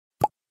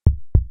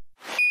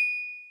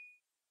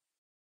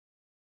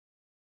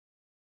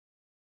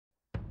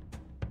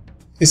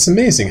It's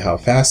amazing how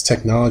fast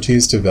technology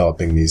is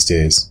developing these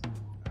days.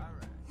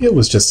 It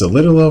was just a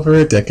little over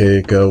a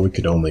decade ago we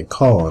could only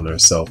call on our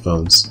cell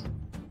phones.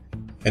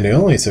 And it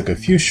only took a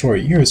few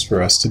short years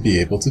for us to be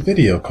able to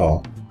video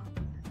call.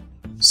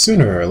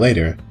 Sooner or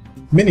later,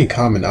 many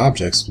common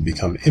objects will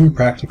become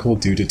impractical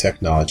due to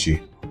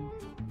technology.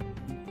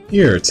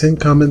 Here are 10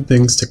 common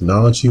things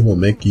technology will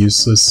make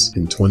useless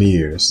in 20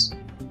 years.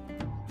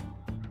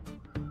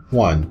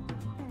 1.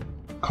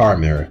 Car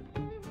mirror.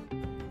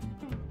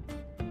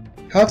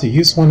 How to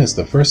use one is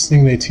the first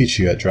thing they teach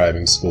you at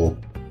driving school.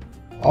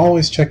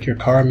 Always check your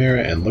car mirror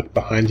and look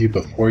behind you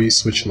before you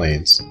switch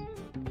lanes.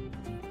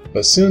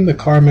 But soon the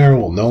car mirror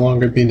will no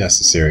longer be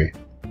necessary,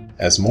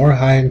 as more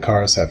high-end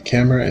cars have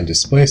camera and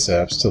display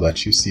setups to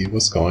let you see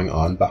what's going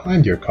on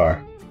behind your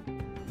car.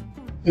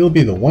 It'll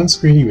be the one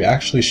screen you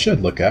actually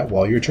should look at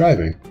while you're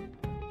driving.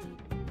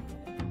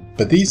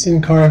 But these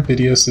in-car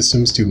video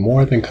systems do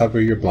more than cover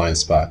your blind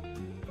spot.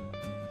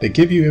 They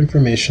give you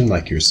information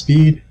like your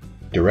speed,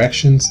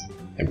 directions,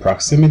 and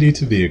proximity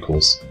to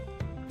vehicles.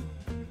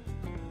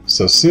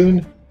 So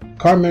soon,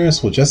 car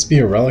mirrors will just be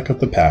a relic of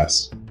the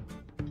past.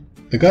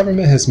 The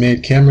government has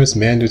made cameras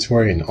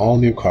mandatory in all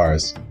new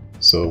cars,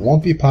 so it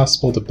won't be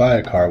possible to buy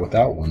a car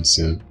without one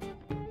soon.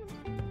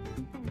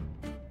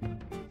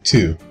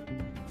 2.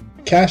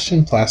 Cash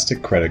and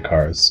plastic credit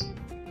cards.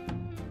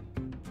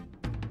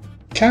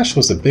 Cash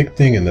was a big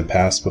thing in the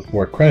past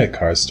before credit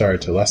cards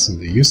started to lessen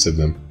the use of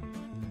them.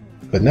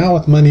 But now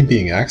with money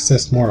being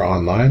accessed more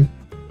online,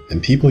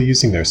 and people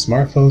using their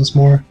smartphones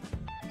more,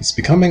 it's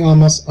becoming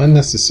almost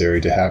unnecessary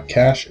to have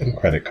cash and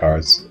credit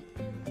cards.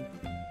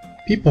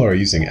 People are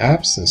using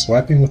apps and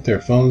swiping with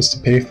their phones to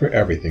pay for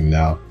everything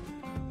now.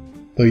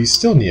 Though you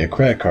still need a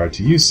credit card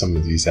to use some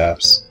of these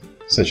apps,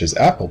 such as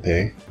Apple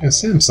Pay and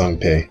Samsung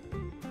Pay.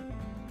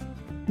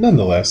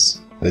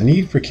 Nonetheless, the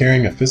need for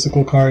carrying a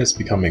physical card is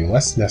becoming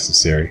less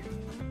necessary,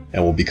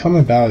 and will become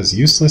about as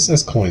useless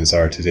as coins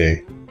are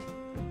today.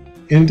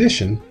 In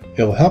addition,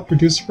 it'll help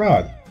reduce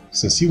fraud,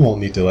 since you won't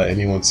need to let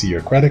anyone see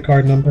your credit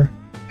card number,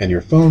 and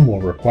your phone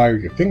will require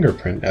your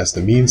fingerprint as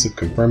the means of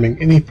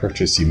confirming any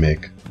purchase you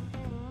make.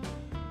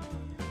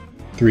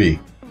 3.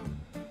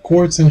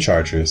 Cords and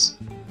chargers.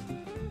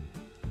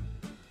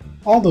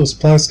 All those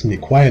plugs can be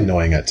quite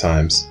annoying at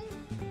times,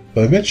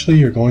 but eventually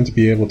you're going to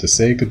be able to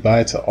say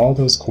goodbye to all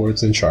those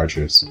cords and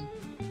chargers.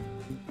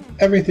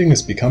 Everything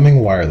is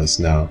becoming wireless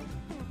now.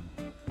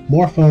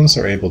 More phones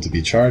are able to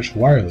be charged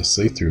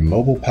wirelessly through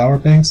mobile power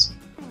banks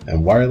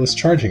and wireless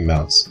charging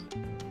mounts.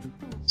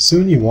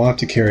 Soon you won't have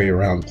to carry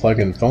around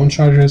plug-in phone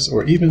chargers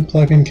or even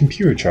plug-in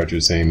computer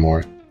chargers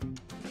anymore.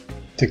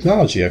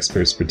 Technology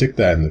experts predict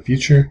that in the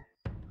future,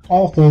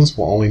 all phones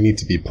will only need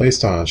to be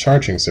placed on a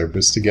charging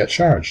service to get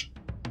charged.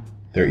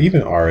 They're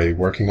even already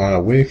working on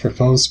a way for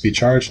phones to be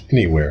charged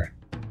anywhere,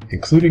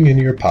 including in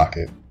your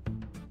pocket.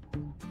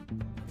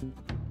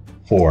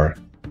 4.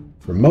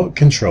 Remote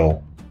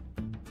control.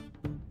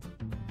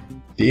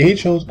 The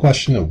age-old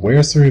question of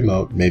where's the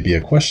remote may be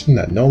a question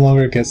that no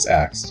longer gets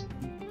asked.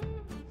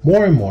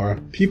 More and more,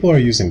 people are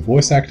using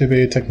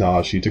voice-activated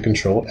technology to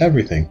control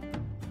everything.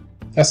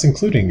 That's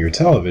including your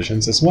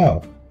televisions as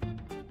well,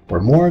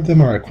 where more of them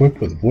are equipped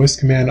with voice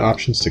command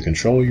options to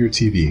control your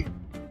TV.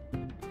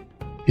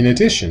 In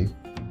addition,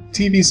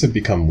 TVs have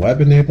become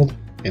web-enabled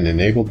and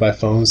enabled by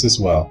phones as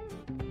well.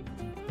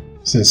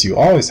 Since you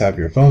always have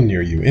your phone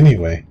near you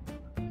anyway,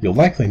 you'll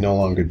likely no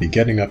longer be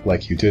getting up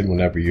like you did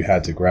whenever you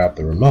had to grab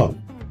the remote,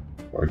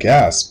 or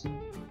gasp,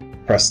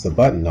 press the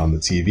button on the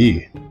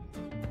TV.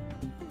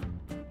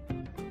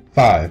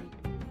 5.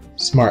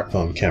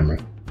 Smartphone camera.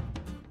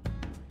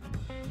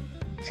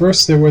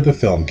 First there were the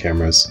film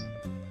cameras,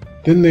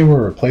 then they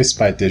were replaced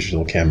by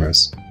digital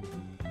cameras.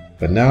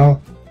 But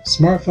now,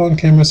 smartphone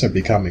cameras are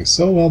becoming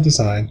so well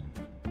designed,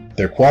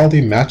 their quality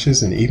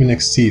matches and even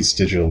exceeds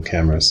digital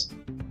cameras.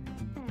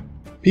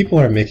 People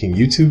are making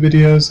YouTube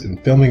videos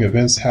and filming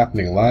events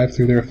happening live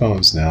through their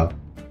phones now.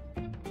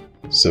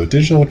 So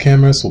digital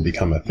cameras will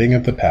become a thing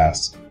of the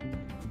past.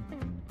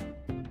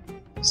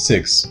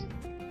 6.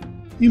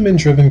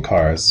 Human-driven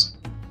cars.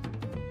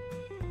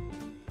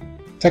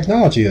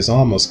 Technology has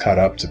almost caught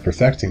up to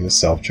perfecting the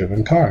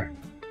self-driven car.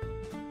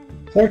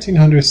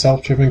 1,400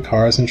 self-driven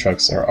cars and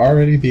trucks are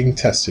already being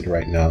tested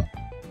right now.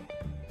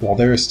 While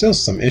there are still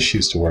some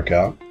issues to work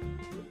out,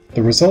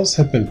 the results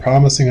have been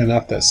promising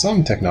enough that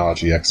some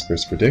technology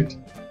experts predict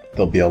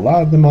there'll be a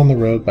lot of them on the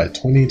road by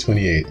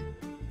 2028.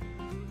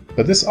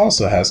 But this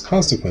also has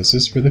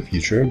consequences for the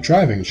future of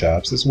driving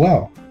jobs as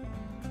well.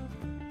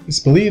 It's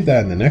believed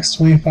that in the next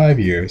 25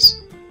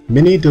 years,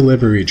 many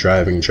delivery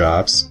driving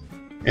jobs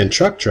and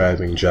truck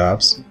driving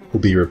jobs will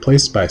be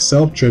replaced by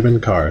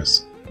self-driven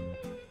cars.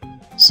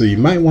 So you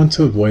might want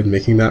to avoid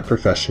making that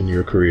profession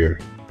your career.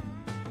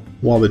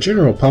 While the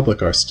general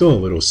public are still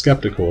a little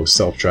skeptical of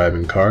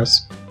self-driving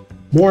cars,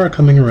 more are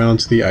coming around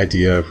to the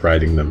idea of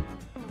riding them.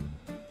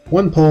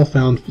 One poll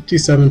found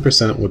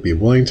 57% would be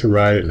willing to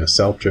ride in a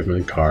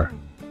self-driven car.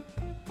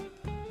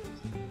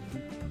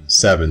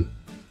 7.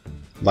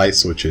 Light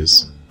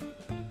switches.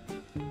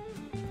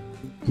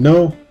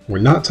 No, we're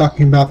not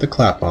talking about the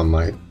clap-on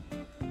light.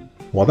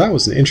 While that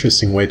was an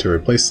interesting way to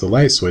replace the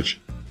light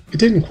switch, it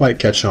didn't quite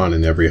catch on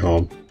in every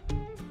home.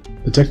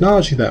 The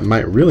technology that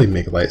might really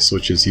make light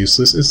switches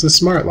useless is the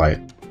smart light.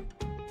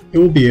 It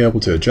will be able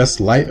to adjust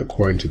light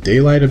according to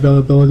daylight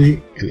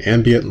availability and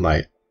ambient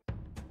light.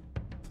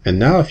 And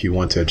now if you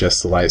want to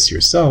adjust the lights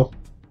yourself,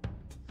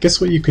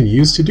 guess what you can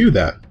use to do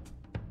that?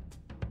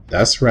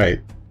 That's right,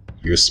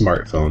 your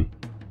smartphone.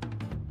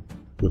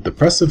 With the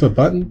press of a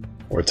button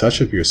or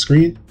touch of your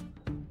screen,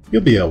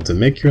 you'll be able to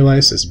make your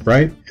lights as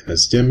bright and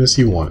as dim as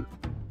you want.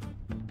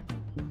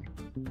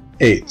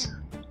 8.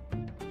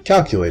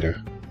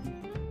 Calculator.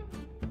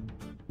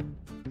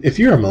 If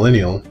you're a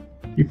millennial,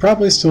 you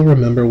probably still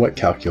remember what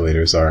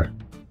calculators are.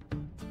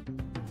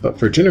 But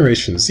for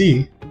Generation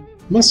Z,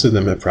 most of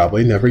them have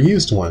probably never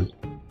used one.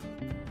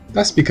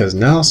 That's because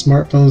now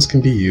smartphones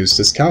can be used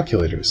as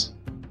calculators.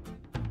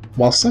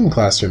 While some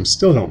classrooms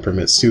still don't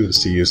permit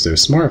students to use their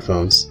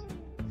smartphones,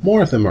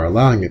 more of them are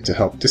allowing it to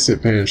help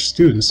disadvantaged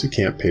students who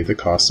can't pay the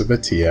cost of a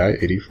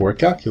TI-84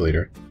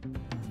 calculator.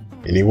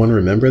 Anyone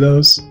remember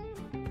those?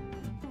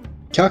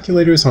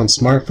 Calculators on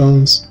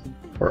smartphones,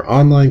 or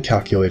online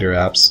calculator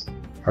apps,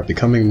 are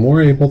becoming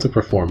more able to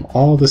perform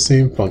all the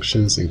same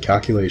functions and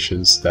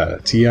calculations that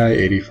a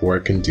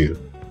TI-84 can do.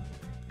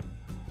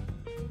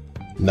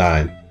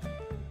 9.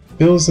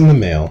 Bills in the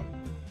mail.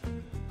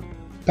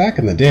 Back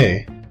in the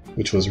day,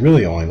 which was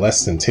really only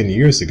less than 10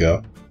 years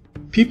ago,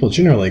 people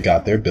generally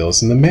got their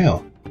bills in the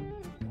mail.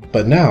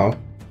 But now,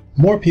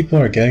 more people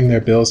are getting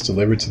their bills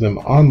delivered to them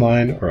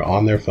online or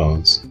on their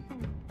phones.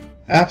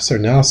 Apps are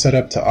now set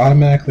up to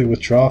automatically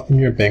withdraw from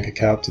your bank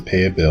account to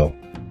pay a bill.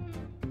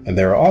 And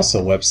there are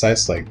also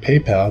websites like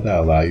PayPal that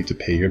allow you to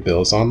pay your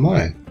bills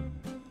online.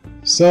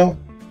 So,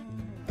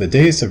 the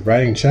days of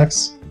writing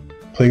checks,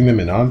 putting them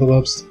in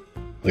envelopes,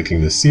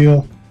 licking the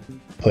seal,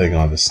 putting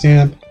on the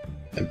stamp,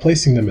 and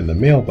placing them in the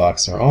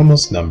mailbox are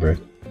almost numbered.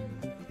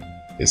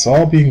 It's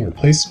all being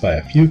replaced by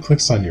a few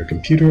clicks on your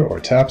computer or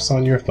taps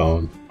on your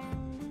phone.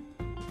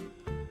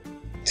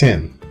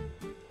 10.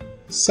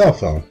 Cell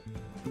phone.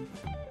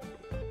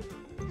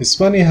 It's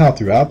funny how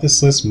throughout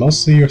this list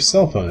mostly your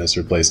cell phone has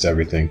replaced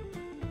everything.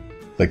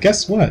 But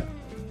guess what?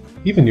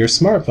 Even your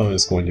smartphone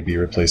is going to be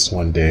replaced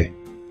one day.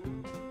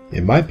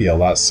 It might be a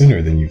lot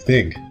sooner than you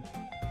think.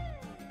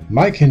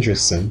 Mike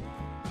Hendrickson,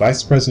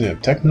 Vice President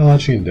of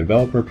Technology and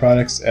Developer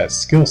Products at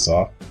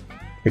Skillsoft,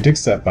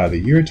 predicts that by the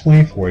year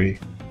 2040,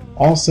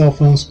 all cell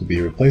phones will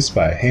be replaced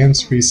by a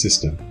hands-free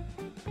system.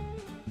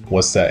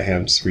 What's that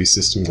hands-free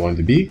system going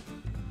to be?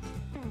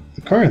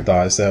 The current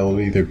thought is that it will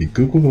either be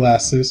Google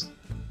Glasses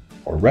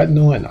or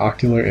retinal and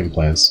ocular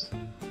implants,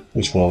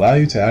 which will allow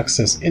you to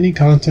access any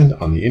content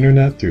on the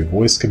internet through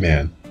voice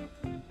command.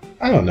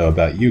 I don't know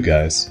about you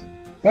guys,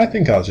 but I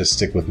think I'll just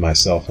stick with my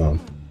cell phone.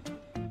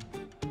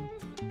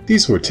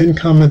 These were 10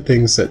 common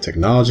things that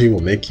technology will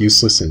make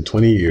useless in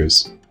 20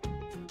 years.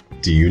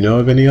 Do you know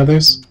of any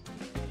others?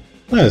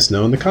 Let us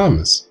know in the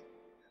comments.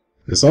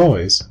 As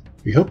always,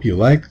 we hope you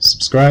like,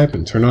 subscribe,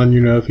 and turn on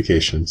your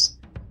notifications.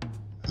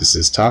 This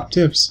is Top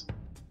Tips,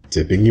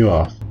 tipping you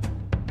off.